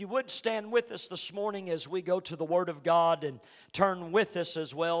You would stand with us this morning as we go to the Word of God and turn with us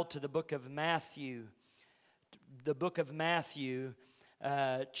as well to the book of Matthew. The book of Matthew,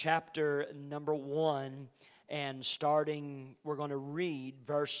 chapter number 1, and we're going to read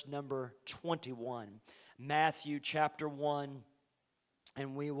verse number 21. Matthew chapter 1,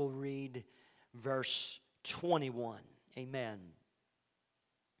 and we will read verse 21. Amen.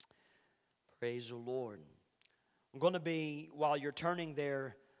 Praise the Lord. I'm going to be, while you're turning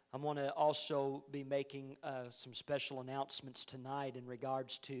there, I'm going to also be making some special announcements tonight in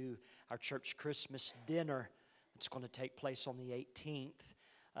regards to our church Christmas dinner. It's going to take place on the 18th.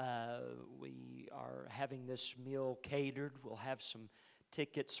 We are having this meal catered. We'll have some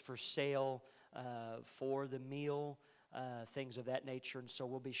tickets for sale for the meal, things of that nature. And so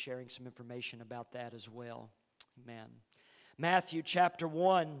we'll be sharing some information about that as well. Amen. Matthew chapter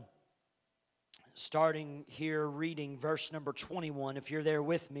 1. Starting here, reading verse number 21. If you're there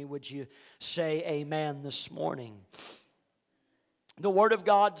with me, would you say amen this morning? The Word of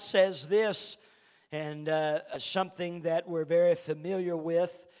God says this, and something that we're very familiar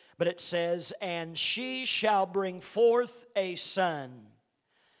with, but it says, "And she shall bring forth a son,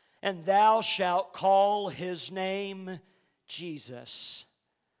 and thou shalt call his name Jesus.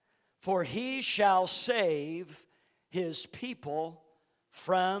 For he shall save his people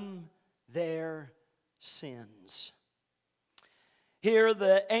from their sins." Here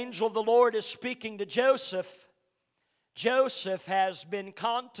the angel of the Lord is speaking to Joseph. Joseph has been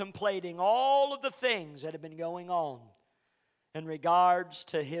contemplating all of the things that have been going on in regards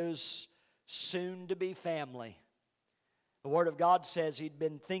to his soon-to-be family. The Word of God says he'd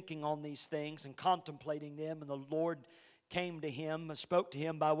been thinking on these things and contemplating them, and the Lord came to him, spoke to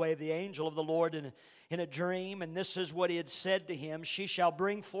him by way of the angel of the Lord in a dream, and this is what he had said to him: "She shall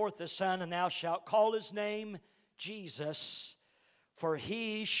bring forth a son, and thou shalt call his name Jesus, for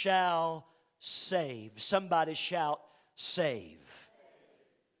he shall save." Somebody shout, save.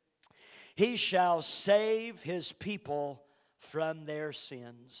 He shall save his people from their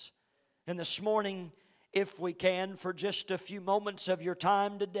sins. And this morning, if we can, for just a few moments of your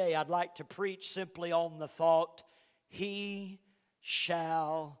time today, I'd like to preach simply on the thought, He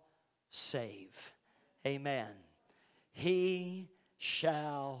shall save. Amen. He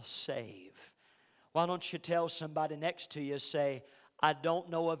shall save. Why don't you tell somebody next to you, say, "I don't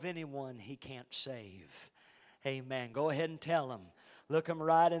know of anyone He can't save." Amen. Go ahead and tell them. Look them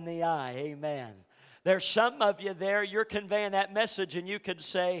right in the eye. Amen. There's some of you there, you're conveying that message, and you could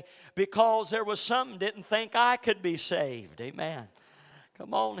say, because there was some didn't think I could be saved. Amen.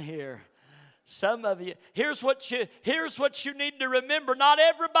 Come on here. Some of you, here's what you need to remember. Not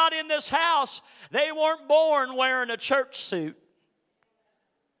everybody in this house, they weren't born wearing a church suit.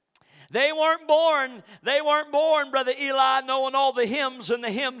 They weren't born, Brother Eli, knowing all the hymns in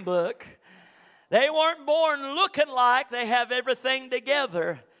the hymn book. They weren't born looking like they have everything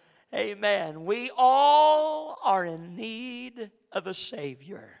together. Amen. We all are in need of a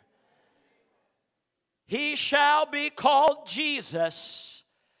Savior. He shall be called Jesus,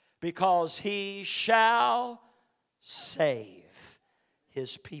 because He shall save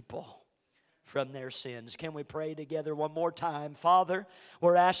His people from their sins. Can we pray together one more time? Father,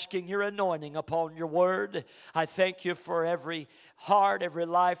 we're asking Your anointing upon Your Word. I thank You for every heart, every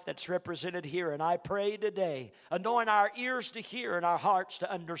life that's represented here. And I pray today, anoint our ears to hear and our hearts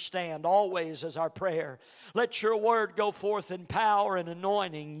to understand, always as our prayer. Let Your Word go forth in power and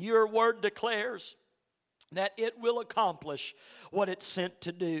anointing. Your Word declares that it will accomplish what it's sent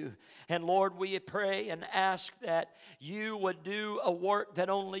to do. And Lord, we pray and ask that You would do a work that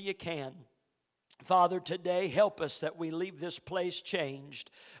only You can. Father, today help us that we leave this place changed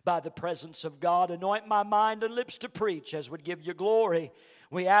by the presence of God. Anoint my mind and lips to preach as would give You glory.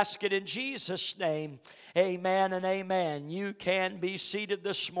 We ask it in Jesus' name. Amen and amen. You can be seated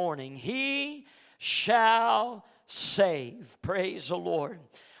this morning. He shall save. Praise the Lord.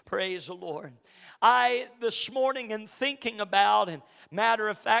 Praise the Lord. This morning in thinking about, and matter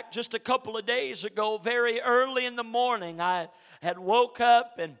of fact, just a couple of days ago, very early in the morning, I had woke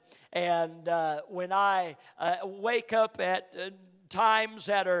up, and when I wake up at times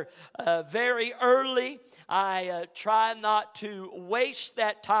that are very early, I try not to waste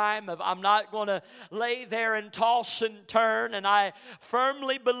that time. I'm not going to lay there and toss and turn. And I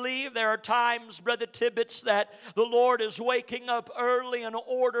firmly believe there are times, Brother Tibbetts, that the Lord is waking up early in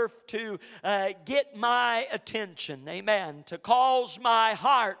order to get my attention. Amen. To cause my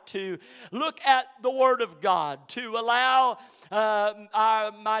heart to look at the Word of God. To allow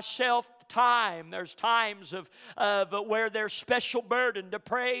myself time. There's times of where there's special burden to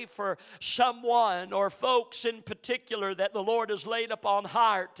pray for someone or folks in particular that the Lord has laid upon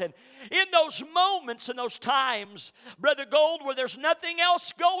heart. And in those moments and those times, Brother Gold, where there's nothing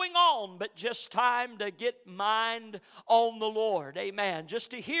else going on but just time to get mind on the Lord. Amen.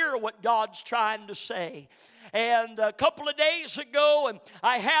 Just to hear what God's trying to say. And a couple of days ago, and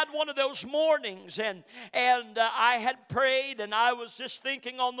I had one of those mornings, and I had prayed, and I was just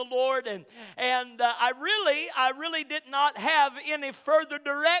thinking on the Lord, and I really did not have any further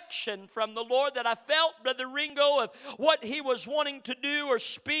direction from the Lord that I felt, Brother Ringo, of what He was wanting to do or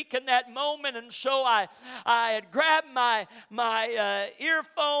speak in that moment. And so I had grabbed my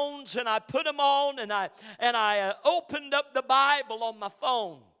earphones and I put them on, and I opened up the Bible on my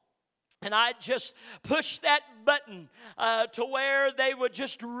phone. And I just pushed that button to where they would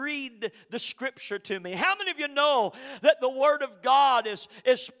just read the Scripture to me. How many of you know that the Word of God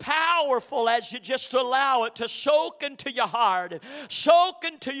is powerful as you just allow it to soak into your heart and soak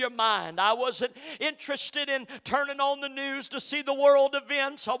into your mind? I wasn't interested in turning on the news to see the world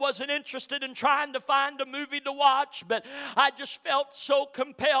events. I wasn't interested in trying to find a movie to watch, but I just felt so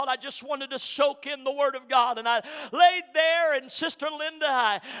compelled. I just wanted to soak in the Word of God. And I laid there, and Sister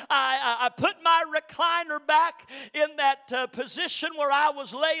Linda, I put my recliner back in that position where I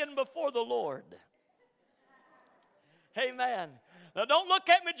was laying before the Lord. Amen. Now, don't look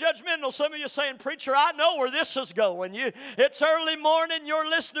at me judgmental. Some of you saying, "Preacher, I know where this is going." It's early morning, you're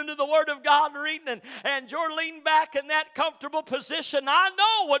listening to the Word of God reading, and you're leaned back in that comfortable position. I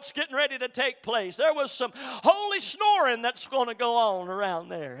know what's getting ready to take place. There was some holy snoring that's going to go on around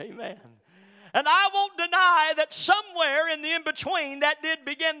there. Amen. And I won't deny that somewhere in the in-between that did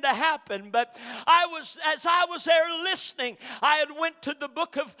begin to happen. But as I was there listening, I had went to the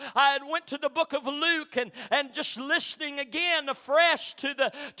book of Luke and just listening again afresh to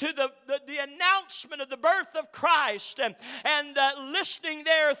the announcement of the birth of Christ and listening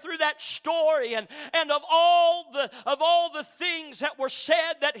there through that story and of all the things that were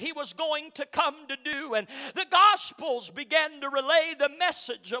said that He was going to come to do. And the Gospels began to relay the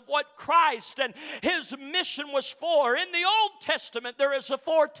message of what Christ and His mission was for. In the Old Testament, there is a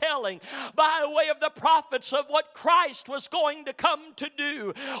foretelling by way of the prophets of what Christ was going to come to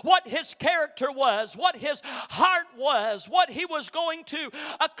do, what His character was, what His heart was, what He was going to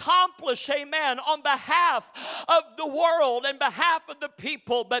accomplish, amen, on behalf of the world and behalf of the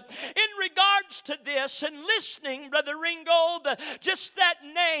people. But in regards to this and listening, Brother Ringo, just that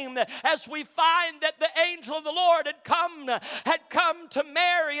name, as we find that the angel of the Lord had come to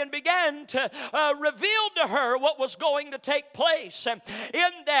Mary and began to reveal to her what was going to take place. And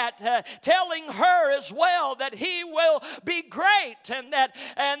in that, telling her as well that He will be great and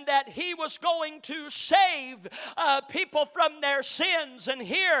that He was going to save people from their sins. And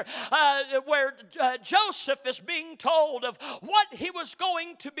here, where Joseph is being told of what he was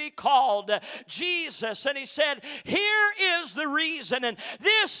going to be called, Jesus, and he said, "Here is the reason, and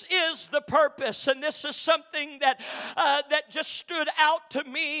this is the purpose." And this is something that just stood out to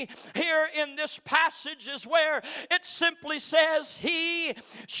me here in this passage, is where it simply says, "He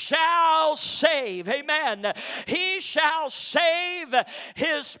shall save." Amen. He shall save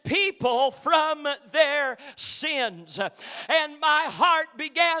His people from their sins. And my heart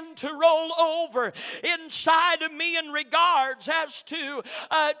began to roll over inside of me in regards as to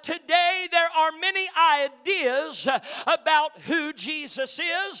today there are many ideas about who Jesus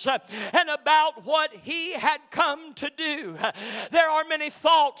is and about what He had come to do. There are many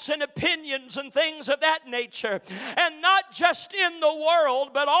thoughts and opinions and things of that nature, and not just in the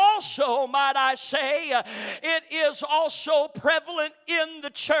world, but also, might I say, it is also prevalent in the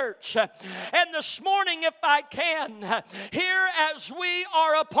church. And this morning, if I can, here as we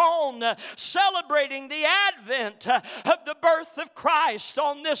are upon celebrating the advent of the birth of Christ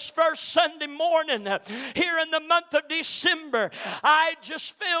on this first Sunday morning here in the month of December, I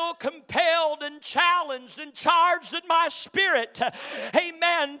just feel compelled and challenged and charged in my spirit,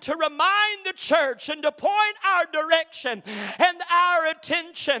 amen, to remind the church and to point our direction and our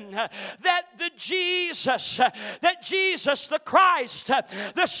attention that Jesus the Christ,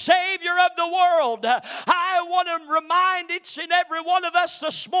 the Savior of the world, I want to remind each and every one of us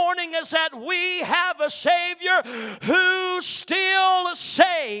this morning is that we have a Savior who still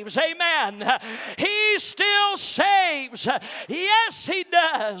saves. Amen. He still saves. Yes, He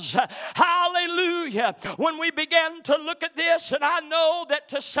does. Hallelujah. When we begin to look at this, and I know that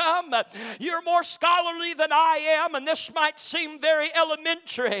to some You're more scholarly than I am, and this might seem very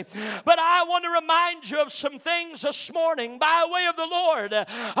elementary, but I want to remind you of some things this morning by way of the Lord,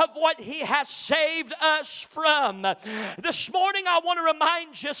 of what He has saved us from. This morning I want to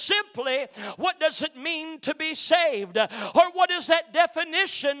remind you simply, what does it mean to be saved? Or what is that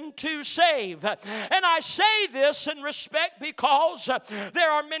definition to save? And I say this in respect because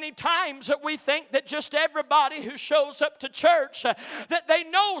there are many times that we think that just everybody who shows up to church, that they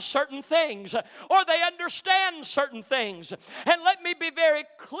know certain things or they understand certain things. And let me be very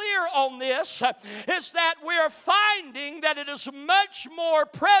clear on this, is that we are finding that it is much more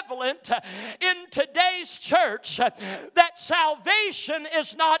prevalent in today's church that salvation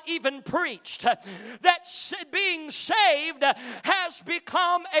is not even preached, that being saved has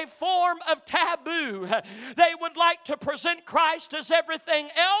become a form of taboo. They would like to present Christ as everything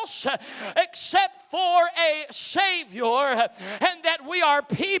else except for a Savior, and that we are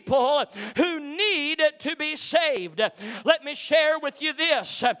people who need to be saved. Let me share with you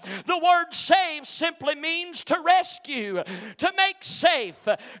this. The word save simply means to rescue, to make safe,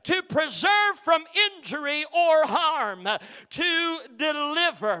 to preserve from injury or harm, to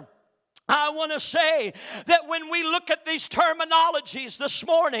deliver. I want to say that when we look at these terminologies this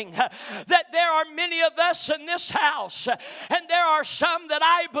morning, that there are many of us in this house, and there are some that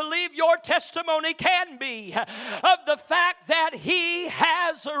I believe your testimony can be, of the fact that He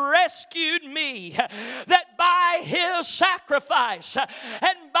has rescued me, that by His sacrifice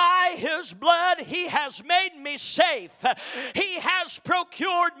and by His blood He has made me safe. He has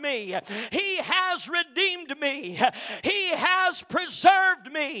procured me. He has redeemed me. He has preserved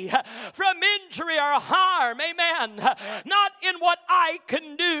me from injury or harm, amen. Not in what I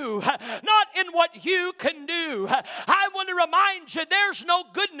can do, not in what you can do. I want to remind you, there's no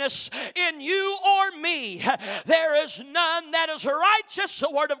goodness in you or me. There is none that is righteous, the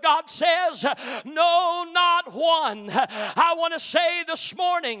Word of God says, no, not one. I want to say this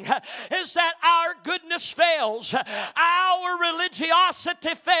morning is that our goodness fails, our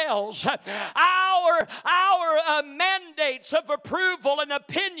religiosity fails, our mandates of approval and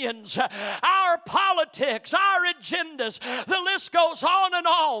opinions, our politics, our agendas, the list goes on and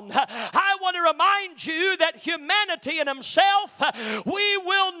on. I want to remind you that humanity in himself, we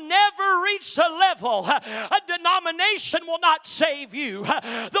will never reach the level. A denomination will not save you.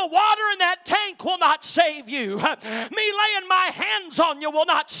 The water in that tank will not save you. Me laying my hands on you will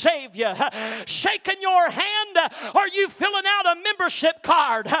not save you. Shaking your hand or you filling out a membership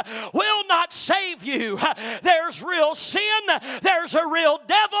card will not save you. There's real sin. There's a real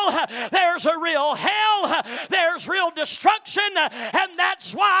devil. There's a real hell. There's real destruction. And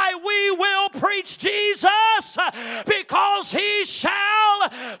that's why we will preach Jesus, because He shall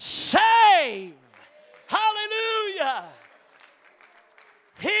save. Hallelujah.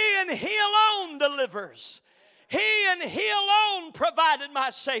 He and He alone delivers. He and He alone provided my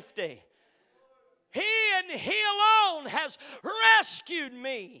safety. He and He alone has rescued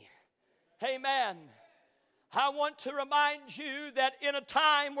me. Amen. I want to remind you that in a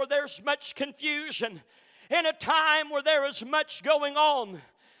time where there's much confusion, in a time where there is much going on,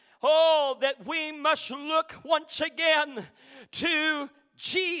 oh, that we must look once again to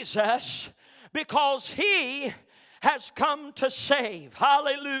Jesus, because He has come to save.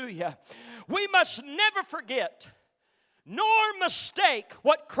 Hallelujah. We must never forget nor mistake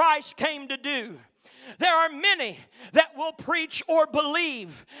what Christ came to do. There are many that will preach or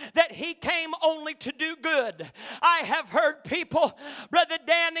believe that He came only to do good. I have heard people, Brother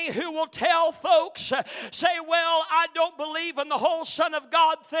Danny, who will tell folks, say, well, I don't believe in the whole Son of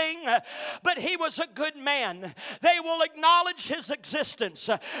God thing, but He was a good man. They will acknowledge His existence.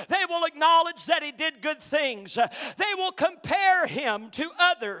 They will acknowledge that He did good things. They will compare Him to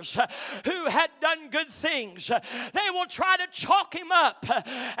others who had done good things. They will try to chalk Him up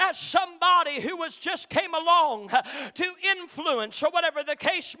as somebody who was just came along to influence or whatever the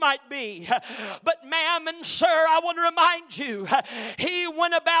case might be. But ma'am and sir, I want to remind you, He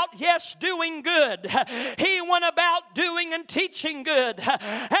went about, yes, doing good. He went about doing and teaching good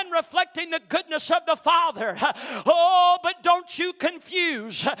and reflecting the goodness of the Father. Oh, but don't you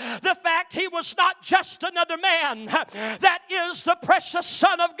confuse the fact He was not just another man. That is the precious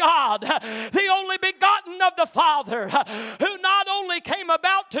Son of God, the only begotten of the Father, who not only came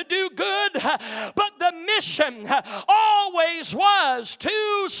about to do good, but the mission always was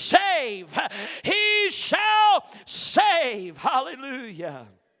to save. He shall save. Hallelujah.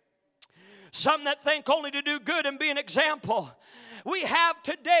 Some that think only to do good and be an example. We have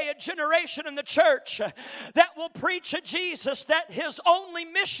today a generation in the church that will preach a Jesus that His only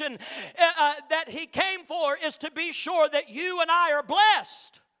mission that He came for is to be sure that you and I are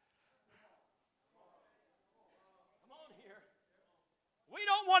blessed. we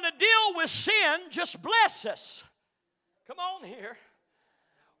don't want to deal with sin, just bless us. Come on here.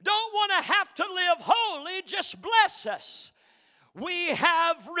 Don't want to have to live holy, just bless us. We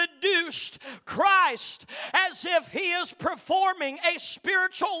have reduced Christ as if He is performing a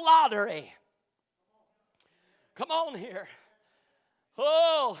spiritual lottery. Come on here.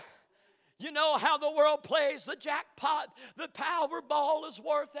 Oh, you know how the world plays the jackpot. The Powerball is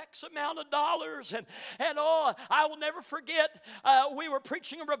worth X amount of dollars. And oh, I will never forget, we were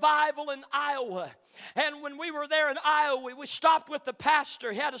preaching a revival in Iowa. And when we were there in Iowa, we stopped with the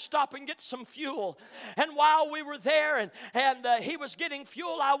pastor. He had to stop and get some fuel. And while we were there and he was getting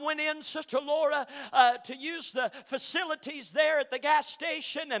fuel, I went in, Sister Laura, to use the facilities there at the gas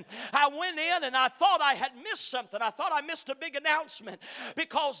station. And I went in and I thought I had missed something. I thought I missed a big announcement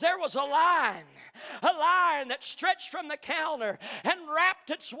because there was a line that stretched from the counter and wrapped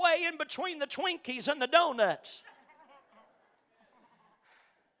its way in between the Twinkies and the donuts.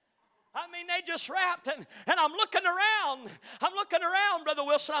 I mean, they just wrapped, and I'm looking around. Brother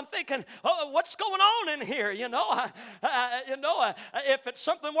Wilson. I'm thinking, oh, what's going on in here? If it's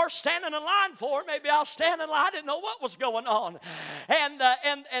something worth standing in line for, maybe I'll stand in line. I didn't know what was going on,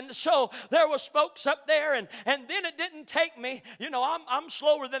 and so there was folks up there, and then it didn't take me. I'm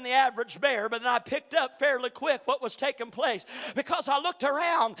slower than the average bear, but then I picked up fairly quick what was taking place because I looked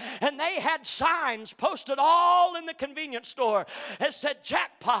around, and they had signs posted all in the convenience store. It said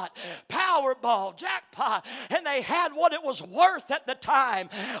jackpot. Powerball, jackpot, and they had what it was worth at the time.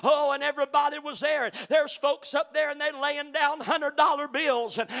 Oh, and everybody was there. And there's folks up there, and they're laying down $100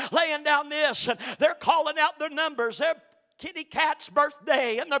 bills and laying down this, and they're calling out their numbers. Their kitty cat's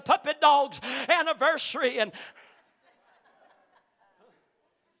birthday and their puppy dog's anniversary, and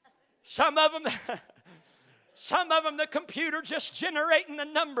some of them. Some of them, the computer just generating the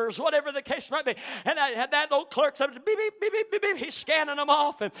numbers, whatever the case might be. And that old clerk said, beep, beep, beep, beep, beep, beep. He's scanning them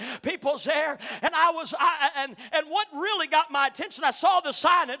off, and people's there. And and what really got my attention, I saw the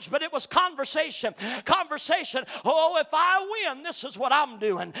signage, but it was conversation. Conversation. Oh, if I win, this is what I'm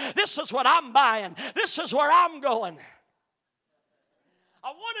doing. This is what I'm buying. This is where I'm going.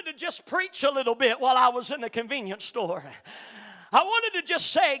 I wanted to just preach a little bit while I was in the convenience store. I wanted to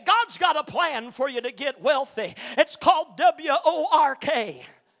just say, God's got a plan for you to get wealthy. It's called WORK. Yes,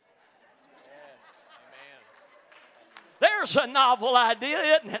 there's a novel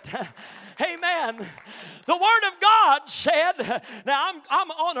idea, isn't it? Amen. The Word of God said, now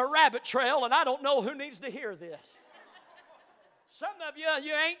I'm on a rabbit trail, and I don't know who needs to hear this. Some of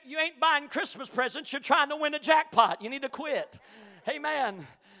you ain't buying Christmas presents. You're trying to win a jackpot. You need to quit. Amen.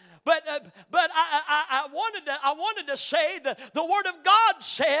 But I wanted to say that the Word of God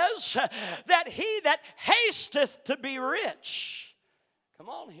says that he that hasteth to be rich. Come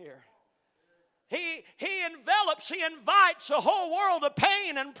on here. He invites a whole world of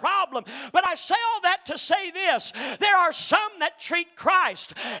pain and problem. But I say all that to say this. There are some that treat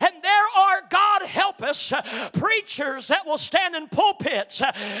Christ. And there are, God help us, preachers that will stand in pulpits.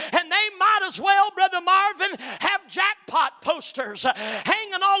 And they might as well, Brother Marvin, have jackpot posters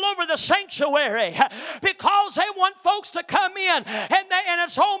hanging all over the sanctuary. Because they want folks to come in. And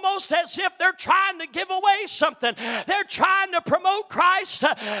it's almost as if they're trying to give away something. They're trying to promote Christ,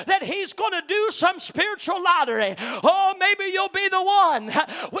 that He's going to do some spiritual lottery. Oh, maybe you'll be the one.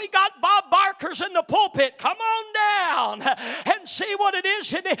 We got Bob Barkers in the pulpit. Come on down and see what it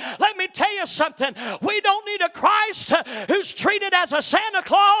is you need. Let me tell you something. We don't need a Christ who's treated as a Santa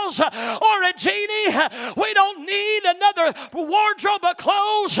Claus or a genie. We don't need another wardrobe of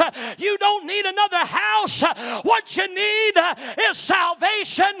clothes. You don't need another house. What you need is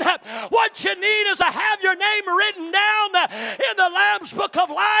salvation. What you need is to have your name written down in the Lamb's Book of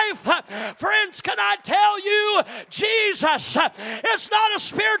Life. Friends, can I tell you, Jesus is not a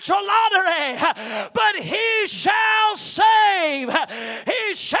spiritual lottery, but He shall save,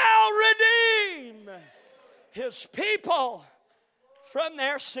 He shall redeem His people from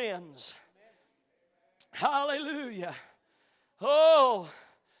their sins. Hallelujah. Oh,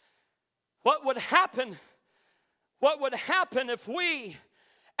 what would happen if we,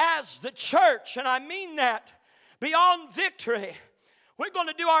 as the church, and I mean that, beyond victory, we're going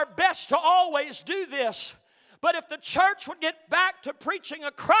to do our best to always do this. But if the church would get back to preaching a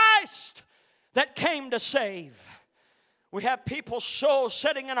Christ that came to save. We have people so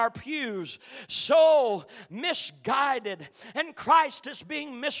sitting in our pews, so misguided, and Christ is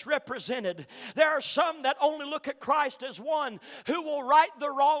being misrepresented. There are some that only look at Christ as one who will right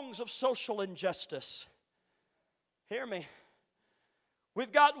the wrongs of social injustice. Hear me.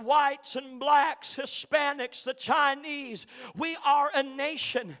 We've got whites and blacks, Hispanics, the Chinese. We are a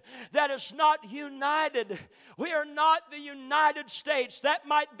nation that is not united. We are not the United States. That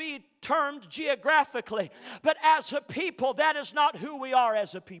might be termed geographically, but as a people, that is not who we are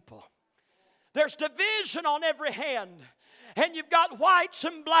as a people. There's division on every hand. And you've got whites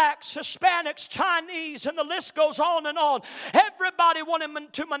and blacks, Hispanics, Chinese, and the list goes on and on. Everybody wanting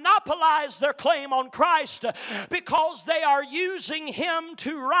to monopolize their claim on Christ because they are using Him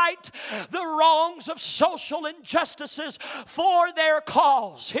to right the wrongs of social injustices for their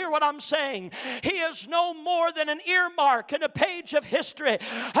cause. Hear what I'm saying. He is no more than an earmark in a page of history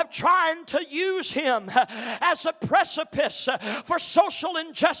of trying to use Him as a precipice for social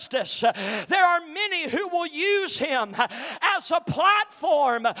injustice. There are many who will use Him as a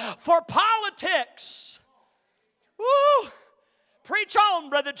platform for politics. Woo! Preach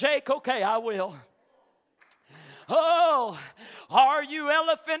on, Brother Jake. Okay, I will. Oh, are you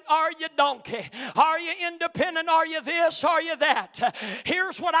elephant? Are you donkey? Are you independent? Are you this? Are you that?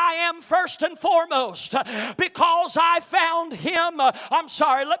 Here's what I am first and foremost. Because I found Him. I'm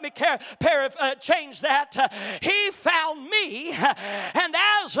sorry, let me change that. He found me, and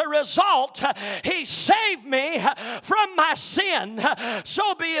as a result, He saved me from my sin.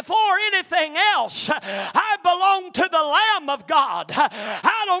 So before anything else, I belong to the Lamb of God.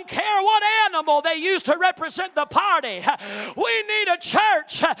 I don't care what animal they use to represent the party. We need a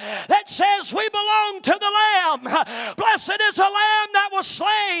church that says we belong to the Lamb. Blessed is the Lamb that was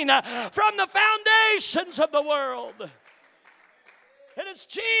slain from the foundations of the world. It is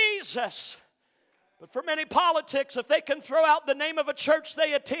Jesus. But for many politics, if they can throw out the name of a church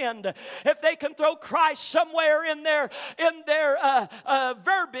they attend, if they can throw Christ somewhere in their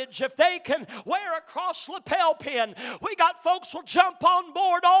verbiage, if they can wear a cross lapel pin, we got folks will jump on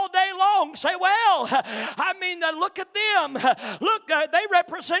board all day long. Say, well, I mean, look at them. Look, they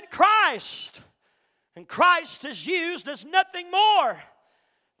represent Christ. And Christ is used as nothing more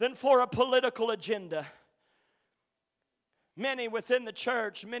than for a political agenda. Many within the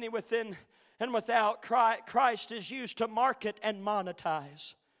church, many within and without, Christ is used to market and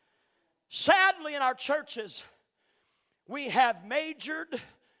monetize. Sadly, in our churches, we have majored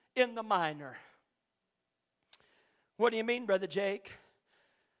in the minor. What do you mean, Brother Jake?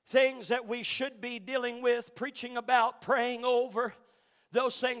 Things that we should be dealing with, preaching about, praying over,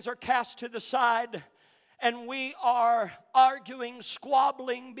 those things are cast to the side. And we are arguing,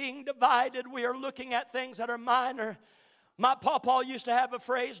 squabbling, being divided. We are looking at things that are minor. My pawpaw used to have a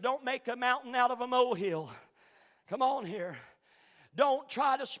phrase, don't make a mountain out of a molehill. Come on here. Don't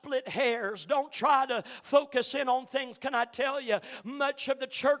try to split hairs. Don't try to focus in on things. Can I tell you, much of the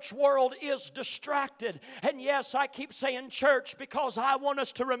church world is distracted. And yes, I keep saying church because I want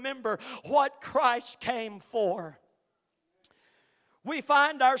us to remember what Christ came for. We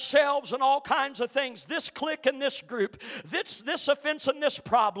find ourselves in all kinds of things. This clique and this group. This offense and this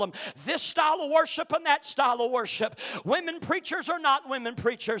problem. This style of worship and that style of worship. Women preachers or not women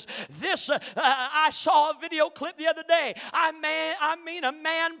preachers. I saw a video clip the other day. I mean a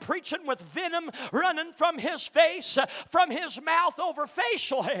man preaching with venom running from his face, from his mouth over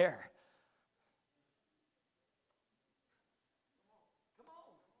facial hair.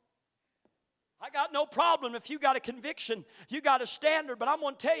 I got no problem if you got a conviction, you got a standard, but I'm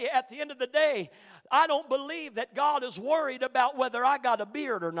going to tell you at the end of the day, I don't believe that God is worried about whether I got a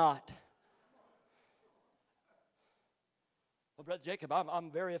beard or not. Well, Brother Jacob,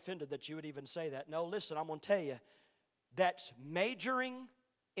 I'm very offended that you would even say that. No, listen, I'm going to tell you, that's majoring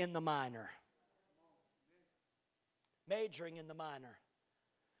in the minor. Majoring in the minor.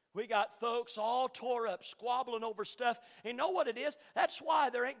 We got folks all tore up, squabbling over stuff. And you know what it is? That's why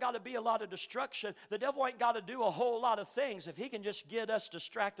there ain't got to be a lot of destruction. The devil ain't got to do a whole lot of things if he can just get us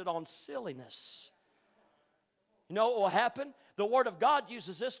distracted on silliness. You know what will happen? The Word of God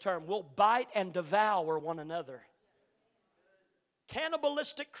uses this term, we'll bite and devour one another.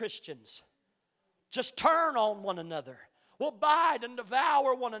 Cannibalistic Christians just turn on one another. We'll bite and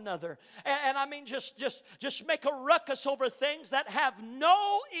devour one another. And I mean just make a ruckus over things that have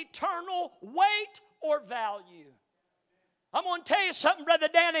no eternal weight or value. I'm going to tell you something, Brother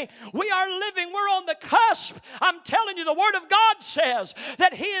Danny. We're on the cusp. I'm telling you, the Word of God says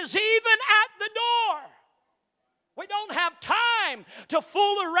that He is even at the door. We don't have time to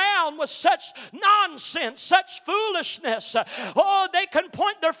fool around with such nonsense, such foolishness. Oh, they can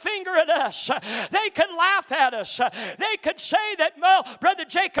point their finger at us. They can laugh at us. They could say that, well, Brother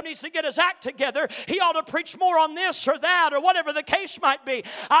Jacob needs to get his act together. He ought to preach more on this or that or whatever the case might be.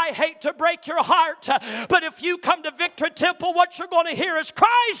 I hate to break your heart, but if you come to Victory Temple, what you're going to hear is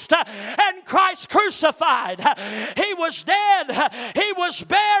Christ and Christ crucified. He was dead. He was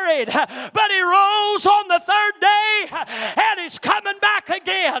buried, but He rose on the third day, and He's coming back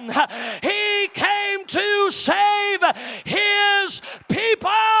again. He came to save His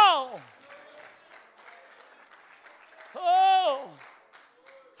people. Oh,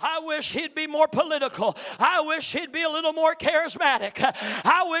 I wish He'd be more political. I wish He'd be a little more charismatic.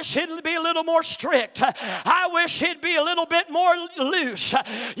 I wish He'd be a little more strict. I wish He'd be a little bit more loose.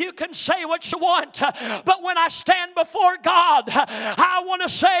 You can say what you want, but when I stand before God, I want to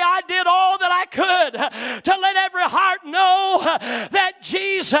say I did all that I could to let every heart know that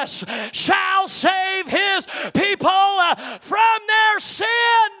Jesus shall save His people from their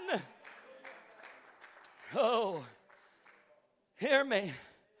sin. Oh, hear me.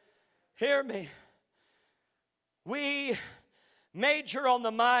 Hear me. We major on the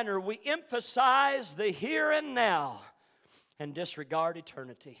minor. We emphasize the here and now and disregard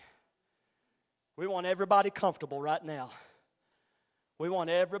eternity. We want everybody comfortable right now. We want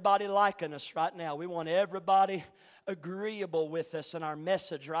everybody liking us right now. We want everybody agreeable with us in our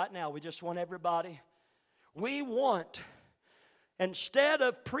message right now. We just want everybody. We want, instead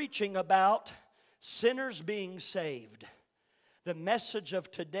of preaching about sinners being saved, the message of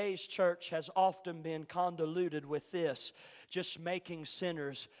today's church has often been convoluted with this, just making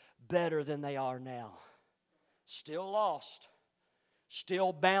sinners better than they are now. Still lost,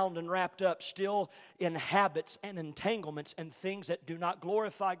 still bound and wrapped up, still in habits and entanglements and things that do not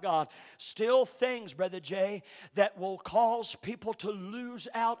glorify God. Still things, Brother Jay, that will cause people to lose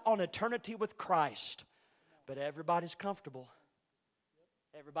out on eternity with Christ. But everybody's comfortable.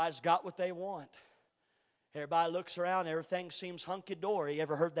 Everybody's got what they want. Everybody looks around, everything seems hunky-dory. You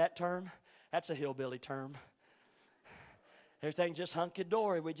ever heard that term? That's a hillbilly term. Everything just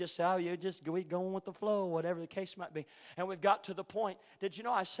hunky-dory. We going with the flow, whatever the case might be. And we've got to the point. Did you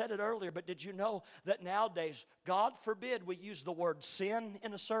know, I said it earlier, but did you know that nowadays, God forbid we use the word sin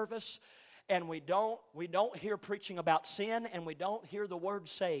in a service, and we don't hear preaching about sin, and we don't hear the word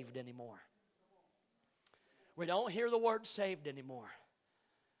saved anymore. We don't hear the word saved anymore.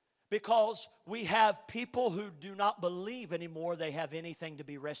 Because we have people who do not believe anymore they have anything to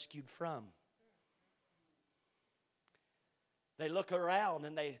be rescued from. They look around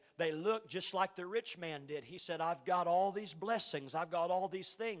and they look just like the rich man did. He said, I've got all these blessings. I've got all these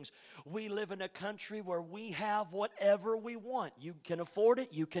things. We live in a country where we have whatever we want. You can afford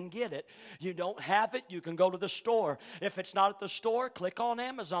it, you can get it. You don't have it, you can go to the store. If it's not at the store, click on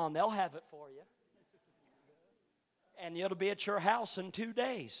Amazon. They'll have it for you. And it'll be at your house in 2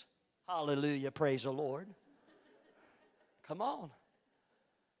 days. Hallelujah, praise the Lord. Come on.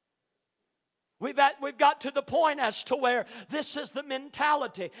 We've got to the point as to where this is the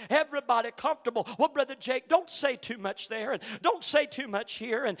mentality. Everybody comfortable. Well, Brother Jake, don't say too much there, and don't say too much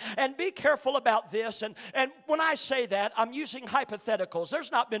here, and be careful about this. And when I say that, I'm using hypotheticals.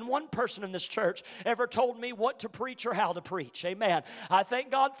 There's not been one person in this church ever told me what to preach or how to preach. Amen. I thank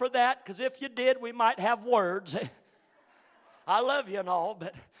God for that, because if you did, we might have words. I love you and all,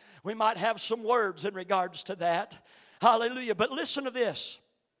 but we might have some words in regards to that. Hallelujah. But listen to this.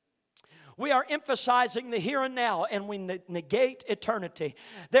 We are emphasizing the here and now, and we negate eternity.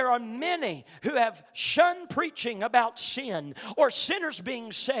 There are many who have shunned preaching about sin or sinners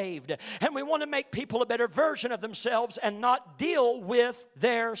being saved, and we want to make people a better version of themselves and not deal with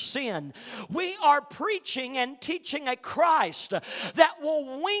their sin. We are preaching and teaching a Christ that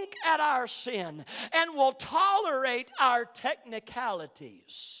will wink at our sin and will tolerate our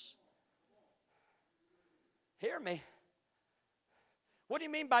technicalities. Hear me. What do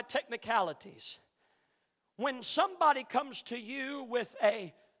you mean by technicalities? When somebody comes to you with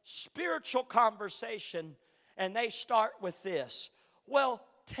a spiritual conversation and they start with this, well,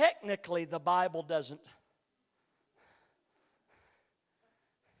 technically the Bible doesn't.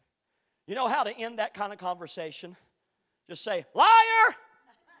 You know how to end that kind of conversation? Just say, liar!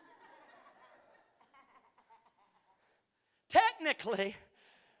 Technically,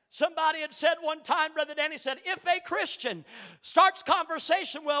 Somebody had said one time, Brother Danny said, if a Christian starts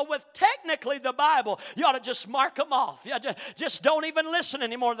conversation, well, with technically the Bible, you ought to just mark them off. You just don't even listen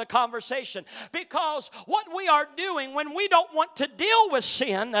anymore to the conversation. Because what we are doing when we don't want to deal with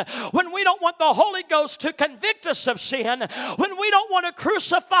sin, when we don't want the Holy Ghost to convict us of sin, when we don't want to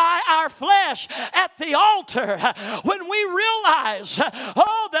crucify our flesh at the altar, when we realize,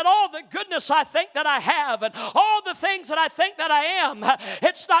 that all the goodness I think that I have and all the things that I think that I am,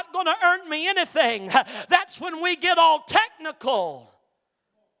 it's not going to earn me anything. That's when we get all technical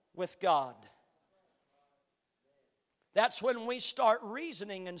with God. That's when we start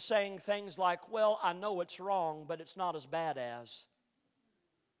reasoning and saying things like, well, I know it's wrong, but it's not as bad as.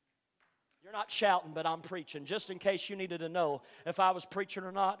 You're not shouting, but I'm preaching. Just in case you needed to know if I was preaching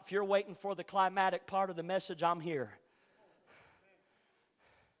or not, if you're waiting for the climatic part of the message, I'm here.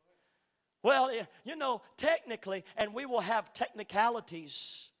 Well, technically, and we will have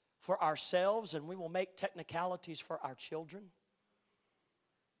technicalities for ourselves, and we will make technicalities for our children.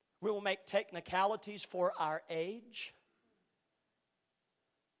 We will make technicalities for our age.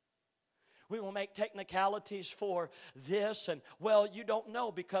 We will make technicalities for this, and, well, you don't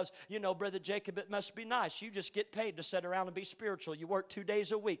know because, Brother Jacob, it must be nice. You just get paid to sit around and be spiritual. You work 2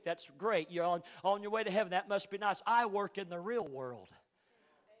 days a week. That's great. You're on your way to heaven. That must be nice. I work in the real world.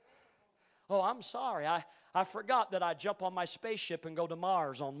 Oh, I'm sorry. I forgot that I jump on my spaceship and go to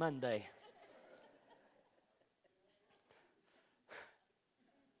Mars on Monday.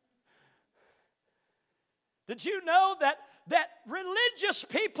 Did you know that religious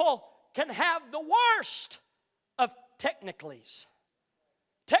people can have the worst of technicallys?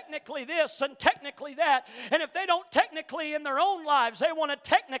 Technically this and technically that. And if they don't technically in their own lives, they want to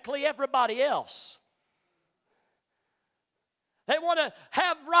technically everybody else. They want to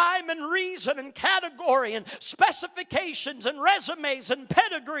have rhyme and reason and category and specifications and resumes and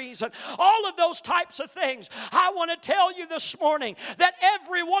pedigrees and all of those types of things. I want to tell you this morning that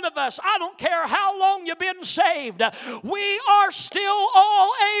every one of us, I don't care how long you've been saved, we are still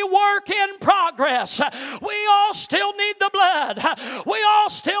all a work in progress. We all still need the blood. We all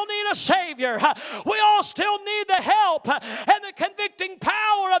still need a Savior. We all still need the help and the convicting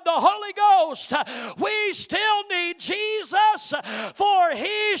power of the Holy Ghost. We still need Jesus, for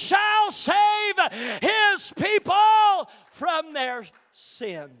He shall save His people from their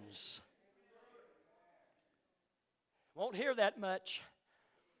sins. Won't hear that much.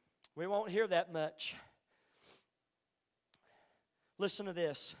 We won't hear that much. Listen to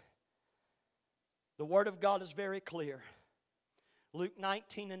this. The Word of God is very clear. Luke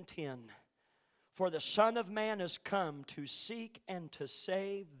 19:10. For the Son of Man is come to seek and to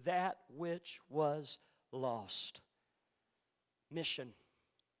save that which was lost. Mission.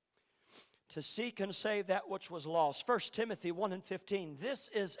 To seek and save that which was lost. 1 Timothy 1:15. This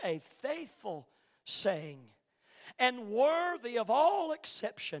is a faithful saying and worthy of all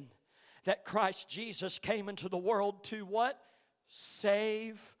exception, that Christ Jesus came into the world to what?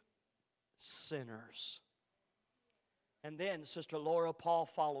 Save sinners. And then Sister Laura Paul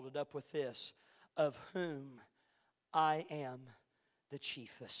followed it up with this, of whom I am the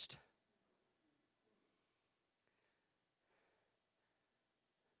chiefest.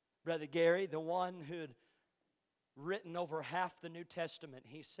 Brother Gary, the one who had written over half the New Testament,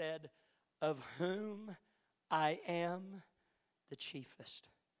 he said, of whom I am the chiefest.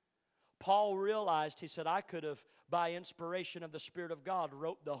 Paul realized, he said, I could have, by inspiration of the Spirit of God,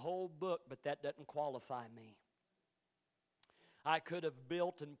 wrote the whole book, but that doesn't qualify me. I could have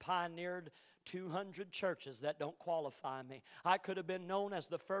built and pioneered 200 churches. That don't qualify me. I could have been known as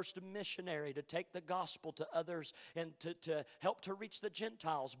the first missionary to take the gospel to others and to help to reach the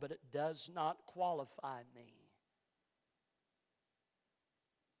Gentiles, but it does not qualify me.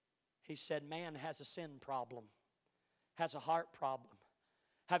 He said, man has a sin problem, has a heart problem.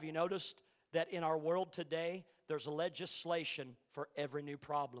 Have you noticed that in our world today, there's legislation for every new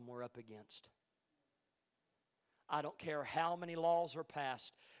problem we're up against? I don't care how many laws are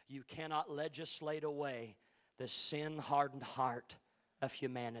passed, you cannot legislate away the sin-hardened heart of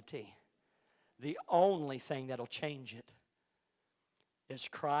humanity. The only thing that'll change it is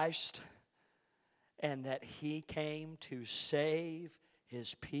Christ, and that He came to save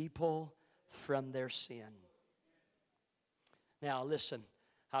His people from their sin. Now listen,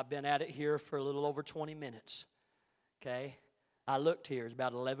 I've been at it here for a little over 20 minutes. Okay? I looked here, it's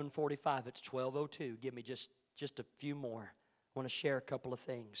about 11:45, it's 12:02. Give me just a few more. I want to share a couple of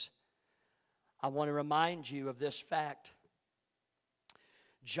things. I want to remind you of this fact.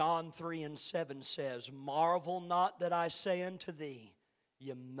 John 3:7 says, marvel not that I say unto thee,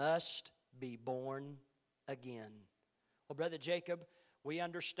 you must be born again. Well, Brother Jacob, We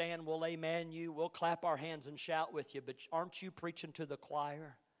understand, we'll amen you, we'll clap our hands and shout with you, but aren't you preaching to the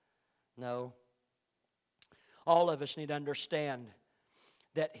choir? No. All of us need to understand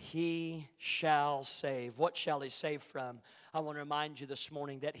that He shall save. What shall He save from? I want to remind you this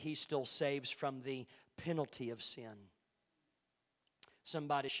morning that He still saves from the penalty of sin.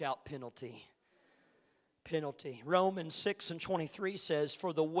 Somebody shout penalty. Penalty. Romans 6:23 says,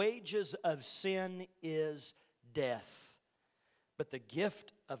 "For the wages of sin is death, but the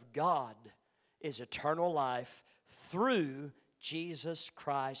gift of God is eternal life through Jesus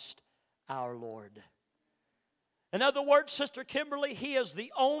Christ our Lord." In other words, Sister Kimberly, He is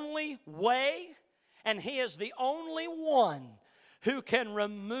the only way and He is the only one who can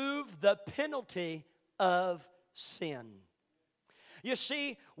remove the penalty of sin. You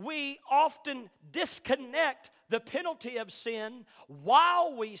see, we often disconnect the penalty of sin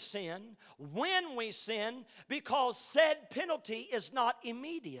while we sin, when we sin, because said penalty is not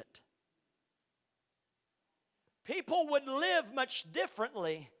immediate. People would live much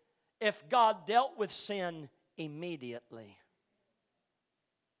differently if God dealt with sin immediately.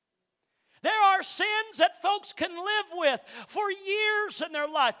 There are sins that folks can live with for years in their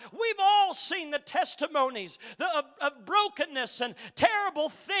life. We've all seen the testimonies of brokenness and terrible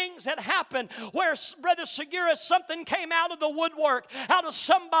things that happen where, Brother Segura, something came out of the woodwork, out of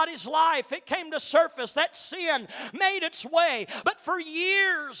somebody's life. It came to surface. That sin made its way. But for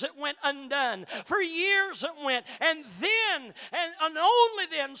years it went undone. For years it went. And then, and only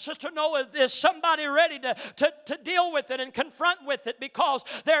then, Sister Noah, is somebody ready to deal with it and confront with it, because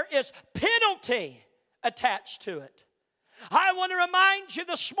there is penalty attached to it. I want to remind you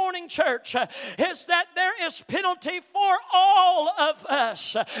this morning, church, is that there is penalty for all of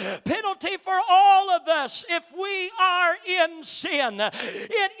us. Penalty for all of us if we are in sin.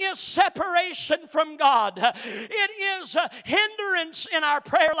 It is separation from God. It is a hindrance in our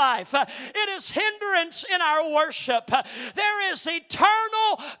prayer life. It is hindrance in our worship. There is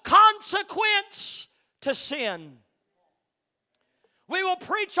eternal consequence to sin. We will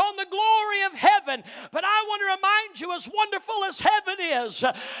preach on the glory of heaven, but I want to remind you, as wonderful as heaven is,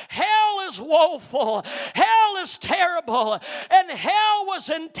 hell is woeful, hell is terrible, and hell was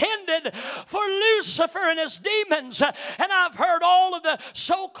intended for Lucifer and his demons. And I've heard all of the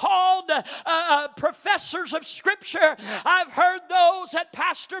so-called professors of Scripture. I've heard those that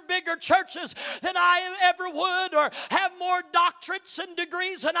pastor bigger churches than I ever would, or have more doctorates and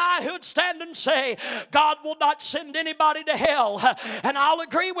degrees than I, who'd stand and say, God will not send anybody to hell. And I'll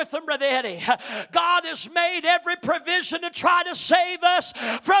agree with them, Brother Eddie. God has made every provision to try to save us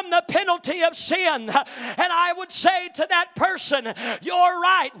from the penalty of sin. And I would say to that person, you're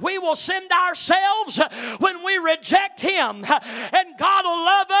right. We will send ourselves when we reject Him. And God will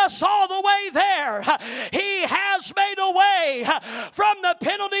love us all the way there. He has made a way from the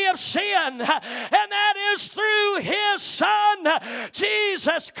penalty of sin. And that is through His Son,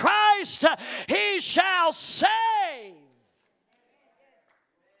 Jesus Christ. He shall save.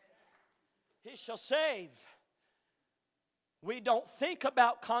 He shall save. We don't think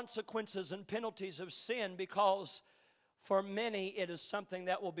about consequences and penalties of sin because for many it is something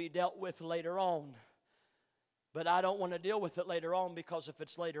that will be dealt with later on. But I don't want to deal with it later on, because if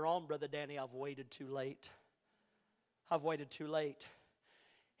it's later on, Brother Danny, I've waited too late. I've waited too late.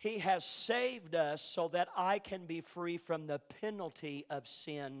 He has saved us so that I can be free from the penalty of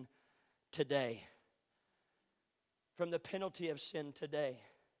sin today. From the penalty of sin today.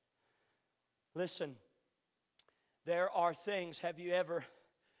 Listen, there are things. Have you ever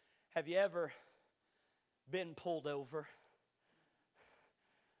been pulled over?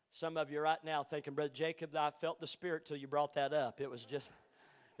 Some of you right now thinking, Brother Jacob, I felt the Spirit till you brought that up. It was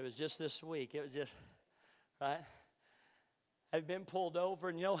just this week. It was just, right? Have been pulled over,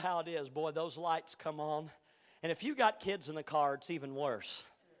 and you know how it is, boy, those lights come on. And if you got kids in the car, it's even worse.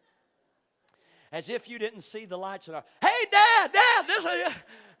 As if you didn't see the lights. Hey, Dad,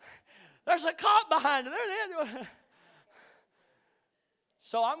 there's a cop behind it.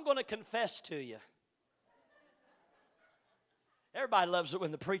 So I'm going to confess to you. Everybody loves it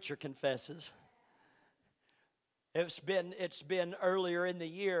when the preacher confesses. It's been earlier in the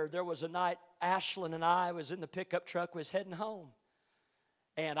year. There was a night Ashlyn and I was in the pickup truck, was heading home.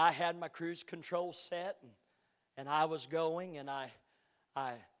 And I had my cruise control set, and I was going, and I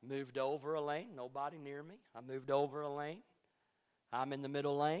moved over a lane. Nobody near me. I moved over a lane. I'm in the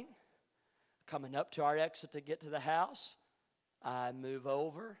middle lane. Coming up to our exit to get to the house, I move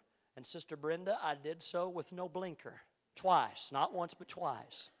over, and Sister Brenda, I did so with no blinker. Twice, not once, but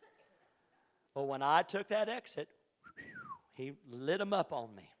twice. Well, when I took that exit, he lit them up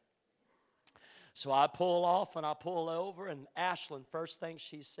on me. So I pull off and I pull over, and Ashlyn, first thing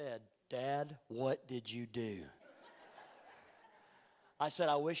she said, "Dad, what did you do?" I said,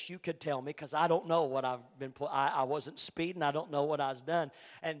 "I wish you could tell me, because I don't know what I've been I wasn't speeding. I don't know what I was done."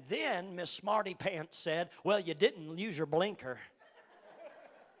 And then Miss Smarty Pants said, "Well, you didn't use your blinker."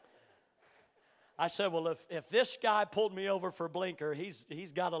 I said, "Well, if this guy pulled me over for blinker,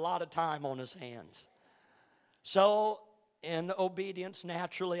 he's got a lot of time on his hands." So, in obedience,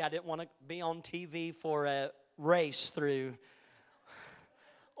 naturally, I didn't want to be on TV for a race through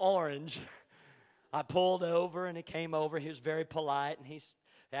Orange. I pulled over, and he came over. He was very polite, and he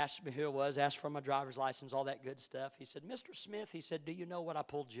asked me who it was, asked for my driver's license, all that good stuff. He said, "Mr. Smith," he said, "do you know what I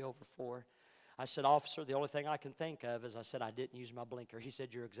pulled you over for?" I said, "Officer, the only thing I can think of is," I said, "I didn't use my blinker." He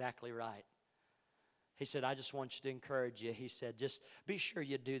said, "You're exactly right." He said, "I just want you to encourage you." He said, "Just be sure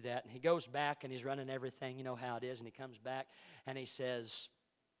you do that." And he goes back, and he's running everything. You know how it is. And he comes back, and he says,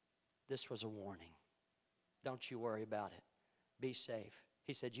 "This was a warning. Don't you worry about it. Be safe."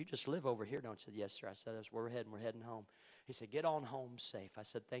 He said, "You just live over here, don't you?" "Yes, sir." I said, "That's where we're heading home." He said, "Get on home safe." I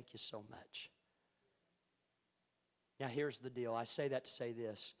said, "Thank you so much." Now, here's the deal. I say that to say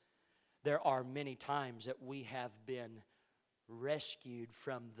this. There are many times that we have been rescued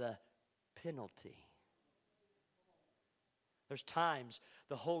from the penalty. There's times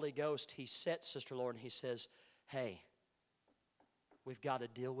the Holy Ghost, He sets, Sister Lauren, He says, "Hey, we've got to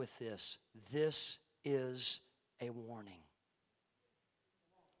deal with this. This is a warning.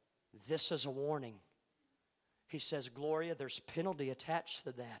 This is a warning." He says, "Gloria, there's penalty attached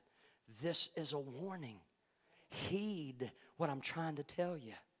to that. This is a warning. Heed what I'm trying to tell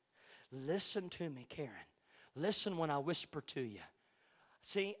you. Listen to me, Karen. Listen when I whisper to you."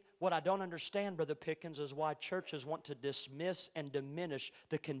 See, what I don't understand, Brother Pickens, is why churches want to dismiss and diminish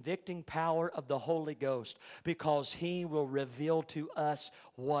the convicting power of the Holy Ghost, because He will reveal to us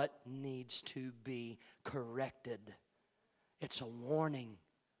what needs to be corrected. It's a warning.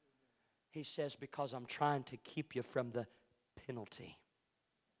 He says, because I'm trying to keep you from the penalty.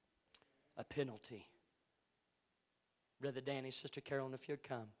 A penalty. Brother Danny, Sister Carolyn, if you'd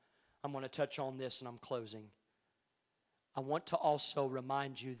come, I'm going to touch on this and I'm closing. I want to also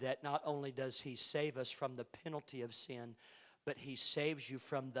remind you that not only does He save us from the penalty of sin, but He saves you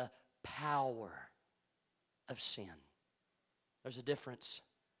from the power of sin. There's a difference.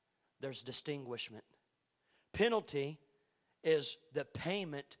 There's distinguishment. Penalty is the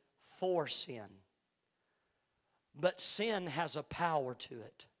payment for sin. But sin has a power to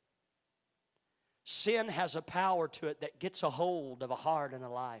it. Sin has a power to it that gets a hold of a heart and a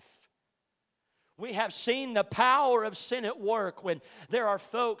life. We have seen the power of sin at work when there are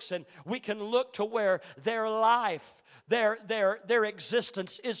folks, and we can look to where their life, their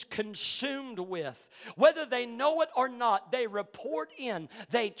existence is consumed with. Whether they know it or not, they report in,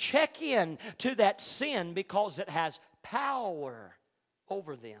 they check in to that sin because it has power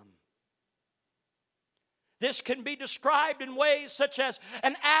over them. This can be described in ways such as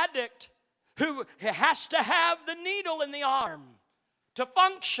an addict who has to have the needle in the arm to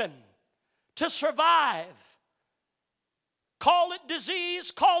function, to survive. Call it disease,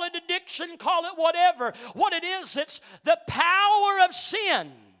 call it addiction, call it whatever. What it is, it's the power of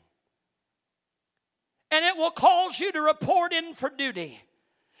sin. And it will cause you to report in for duty.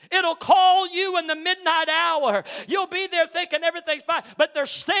 It'll call you in the midnight hour. You'll be there thinking everything's fine, but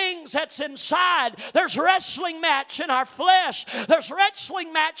there's things that's inside. There's wrestling match in our flesh. There's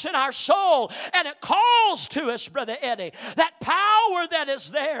wrestling match in our soul. And it calls to us, Brother Eddie, that power that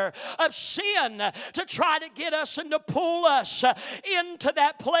is there of sin to try to get us and to pull us into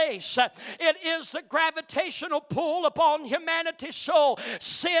that place. It is the gravitational pull upon humanity's soul.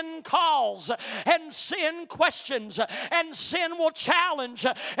 Sin calls and sin questions and sin will challenge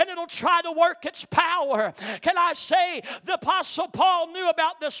and it'll try to work its power. Can I say the Apostle Paul knew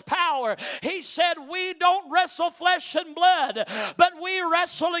about this power? He said, "We don't wrestle flesh and blood, but we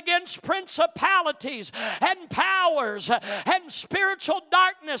wrestle against principalities and powers and spiritual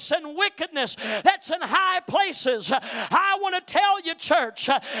darkness and wickedness that's in high places." I want to tell you, church,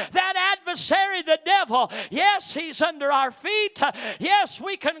 that adversary, the devil, yes, he's under our feet. Yes,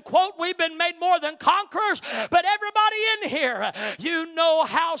 we can quote, "We've been made more than conquerors," but everybody in here, you know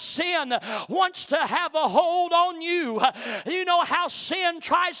how sin wants to have a hold on you. You know how sin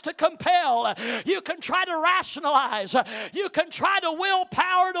tries to compel. You can try to rationalize. You can try to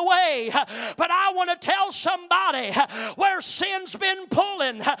willpower it away. But I want to tell somebody, where sin's been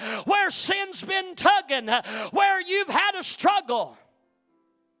pulling, where sin's been tugging, where you've had a struggle.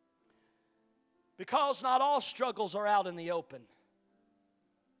 Because not all struggles are out in the open.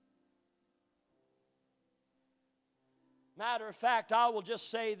 Matter of fact, I will just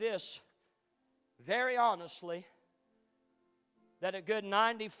say this. very honestly, that a good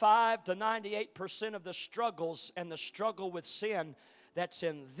 95 to 98% of the struggles and the struggle with sin that's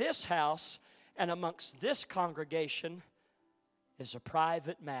in this house and amongst this congregation is a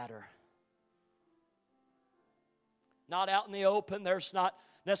private matter. Not out in the open. There's not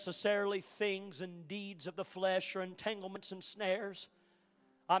necessarily things and deeds of the flesh or entanglements and snares.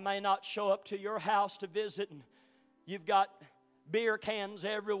 I may not show up to your house to visit and you've got beer cans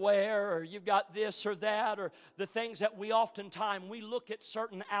everywhere, or you've got this or that, or the things that we oftentimes, we look at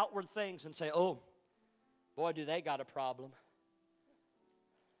certain outward things and say, oh, boy, do they got a problem.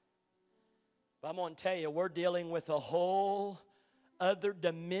 But I'm going to tell you, we're dealing with a whole other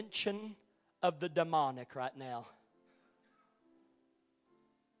dimension of the demonic right now.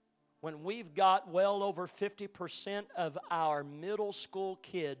 When we've got well over 50% of our middle school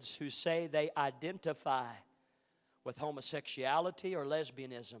kids who say they identify with homosexuality or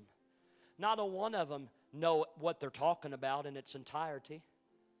lesbianism. Not a one of them know what they're talking about in its entirety.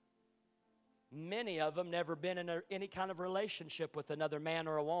 Many of them never been in any kind of relationship with another man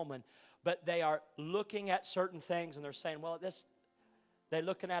or a woman, but they are looking at certain things and they're saying, well, they're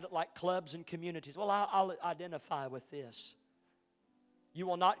looking at it like clubs and communities. Well, I'll identify with this. You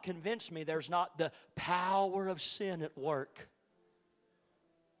will not convince me there's not the power of sin at work.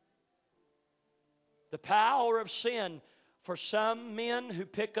 The power of sin for some men who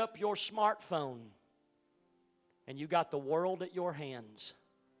pick up your smartphone and you got the world at your hands.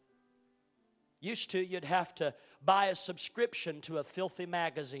 Used to, you'd have to buy a subscription to a filthy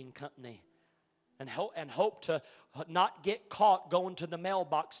magazine company and hope to not get caught going to the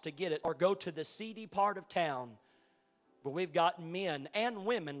mailbox to get it, or go to the seedy part of town. But we've got men and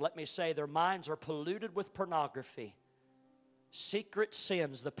women, let me say, their minds are polluted with pornography. Secret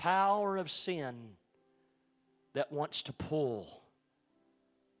sins, the power of sin that wants to pull,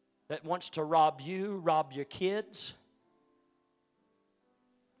 that wants to rob you, rob your kids.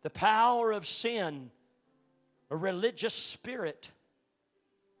 The power of sin, a religious spirit,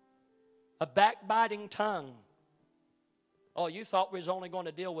 a backbiting tongue. Oh, you thought we was only going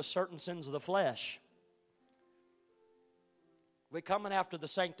to deal with certain sins of the flesh. We're coming after the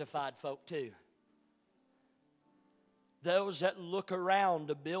sanctified folk too. Those that look around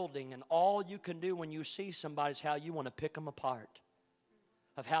a building and all you can do when you see somebody is how you want to pick them apart.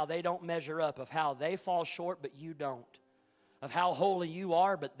 Of how they don't measure up, of how they fall short but you don't. Of how holy you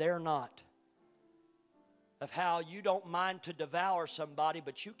are but they're not. Of how you don't mind to devour somebody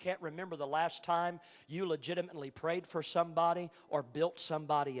but you can't remember the last time you legitimately prayed for somebody or built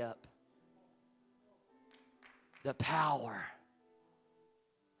somebody up. The power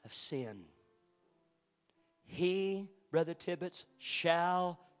of sin. He, Brother Tibbetts,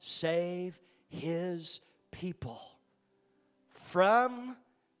 shall save His people from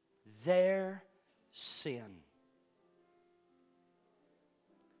their sin.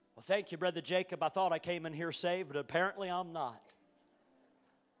 Well, thank you, Brother Jacob. I thought I came in here saved, but apparently I'm not.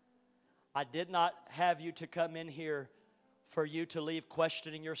 I did not have you to come in here for you to leave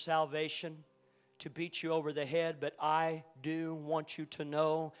questioning your salvation, to beat you over the head, but I do want you to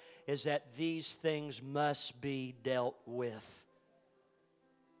know is that these things must be dealt with.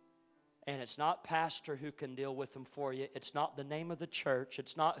 And it's not pastor who can deal with them for you. It's not the name of the church.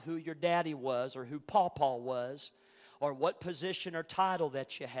 It's not who your daddy was or who Pawpaw was or what position or title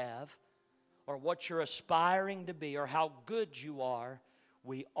that you have or what you're aspiring to be or how good you are.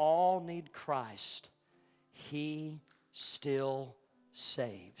 We all need Christ. He still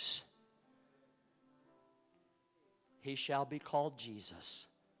saves. He shall be called Jesus,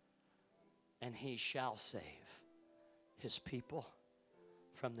 and He shall save His people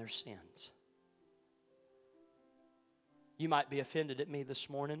from their sins. You might be offended at me this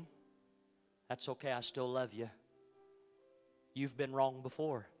morning. That's okay, I still love you. You've been wrong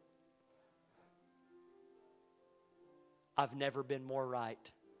before. I've never been more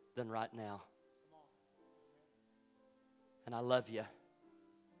right than right now. And I love you.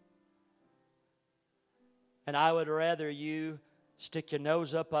 And I would rather you stick your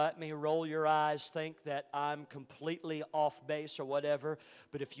nose up at me, roll your eyes, think that I'm completely off base or whatever.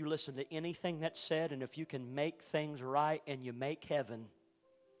 But if you listen to anything that's said, and if you can make things right and you make heaven,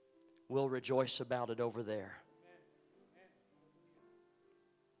 we'll rejoice about it over there.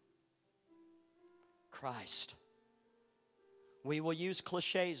 Christ. We will use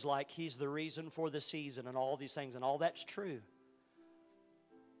cliches like He's the reason for the season and all these things, and all that's true.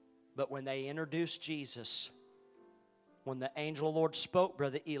 But when they introduced Jesus, when the angel of the Lord spoke,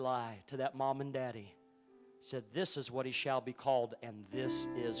 Brother Eli, to that mom and daddy, said, this is what He shall be called, and this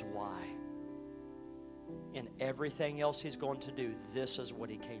is why. In everything else He's going to do, this is what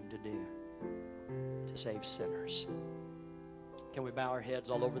He came to do. to save sinners. Can we bow our heads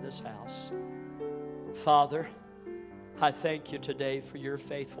all over this house? Father, I thank you today for your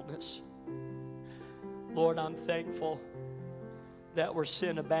faithfulness. Lord, I'm thankful that where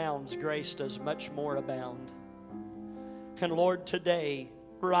sin abounds, grace does much more abound. And Lord, today,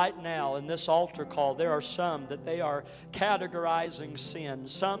 right now in this altar call, there are some that they are categorizing sin,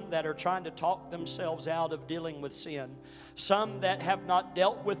 some that are trying to talk themselves out of dealing with sin, some that have not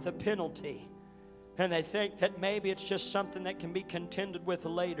dealt with the penalty, and they think that maybe it's just something that can be contended with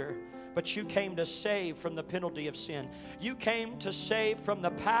later. But you came to save from the penalty of sin. You came to save from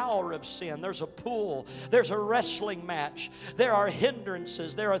the power of sin. There's a pull. There's a wrestling match. There are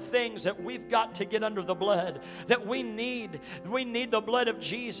hindrances. There are things that we've got to get under the blood that we need. We need the blood of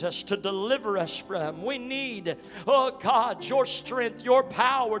Jesus to deliver us from. We need, oh God, your strength, your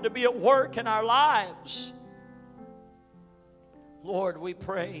power to be at work in our lives. Lord, we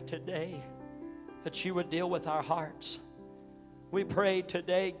pray today that you would deal with our hearts. We pray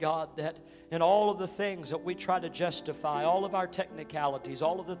today, God, that in all of the things that we try to justify, all of our technicalities,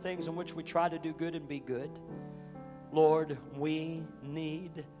 all of the things in which we try to do good and be good, Lord, we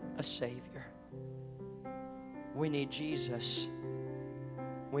need a Savior. We need Jesus.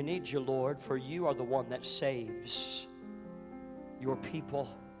 We need you, Lord, for you are the one that saves your people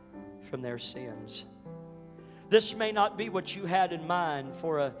from their sins. This may not be what you had in mind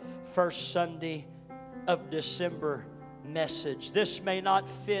for a first Sunday of December message. This may not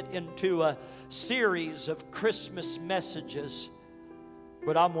fit into a series of Christmas messages,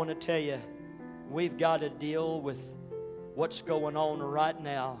 but I'm going to tell you, we've got to deal with what's going on right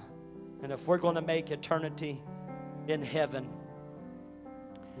now. And if we're going to make eternity in heaven,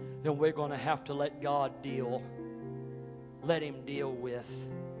 then we're going to have to let God let Him deal with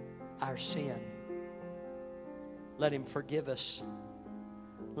our sin. Let Him forgive us.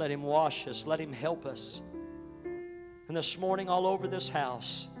 Let Him wash us. Let Him help us. And this morning, all over this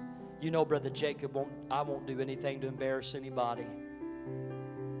house, you know, Brother Jacob, I won't do anything to embarrass anybody.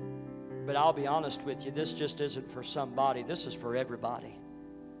 But I'll be honest with you, this just isn't for somebody. This is for everybody.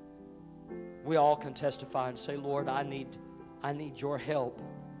 We all can testify and say, Lord, I need your help.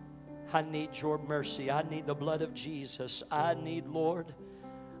 I need your mercy. I need the blood of Jesus. I need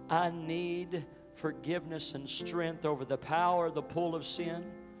forgiveness and strength over the power, the pull of sin,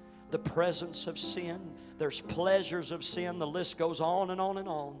 the presence of sin. There's pleasures of sin. The list goes on and on and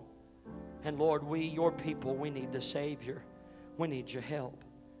on. And Lord, we, your people, we need a Savior. We need your help.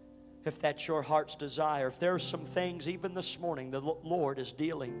 If that's your heart's desire, if there are some things even this morning the Lord is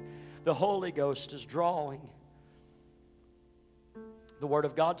dealing, the Holy Ghost is drawing. The Word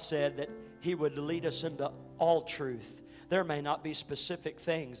of God said that He would lead us into all truth. There may not be specific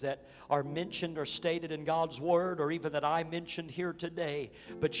things that are mentioned or stated in God's Word or even that I mentioned here today,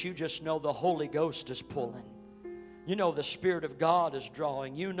 but you just know the Holy Ghost is pulling. You know the Spirit of God is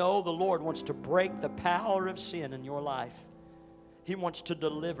drawing. You know the Lord wants to break the power of sin in your life. He wants to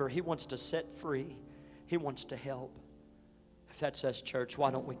deliver. He wants to set free. He wants to help. If that's us, church,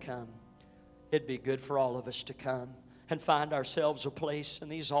 why don't we come? It'd be good for all of us to come and find ourselves a place in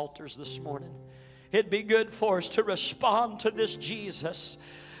these altars this morning. It'd be good for us to respond to this Jesus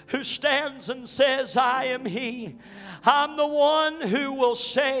who stands and says, I am He. I'm the one who will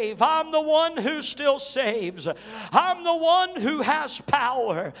save. I'm the one who still saves. I'm the one who has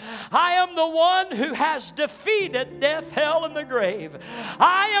power. I am the one who has defeated death, hell, and the grave.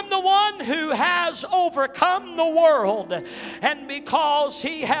 I am the one who has overcome the world. And because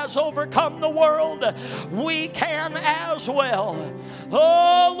He has overcome the world, we can as well.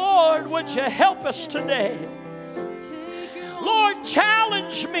 Oh, Lord, would you help us today? Lord,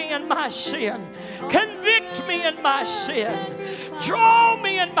 challenge me in my sin. Convict me in my sin. Draw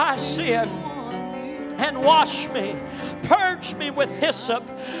me in my sin. And wash me. Purge me with hyssop.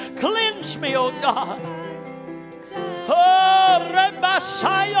 Cleanse me, O God. Oh,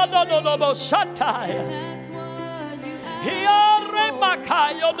 Rebasaya no no no no sataya.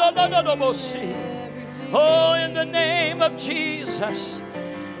 Oh, in the name of Jesus.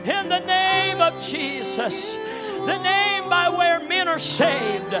 In the name of Jesus. The name by where men are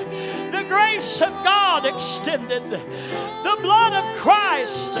saved, the grace of God extended, the blood of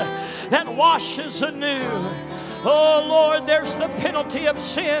Christ that washes anew. Oh Lord, there's the penalty of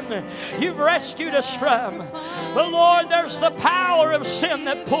sin you've rescued us from. But Lord, there's the power of sin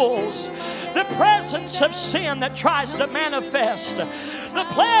that pulls, the presence of sin that tries to manifest, the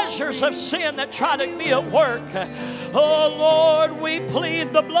pleasures of sin that try to be at work. Oh Lord, we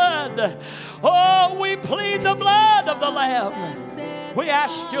plead the blood. Oh, we plead the blood of the Lamb. We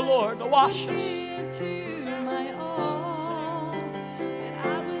ask you, Lord, to wash us.